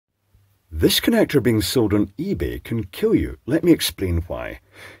This connector being sold on eBay can kill you. Let me explain why.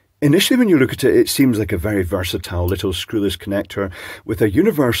 Initially, when you look at it, it seems like a very versatile little screwless connector with a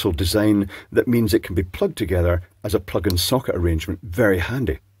universal design that means it can be plugged together as a plug-in socket arrangement. Very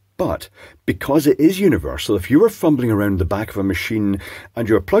handy. But because it is universal, if you were fumbling around the back of a machine and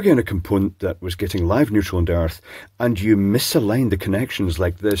you were plugging in a component that was getting live, neutral and earth, and you misaligned the connections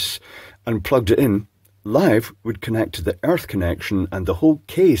like this and plugged it in, live would connect to the earth connection and the whole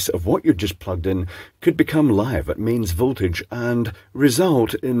case of what you just plugged in could become live at mains voltage and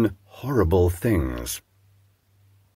result in horrible things.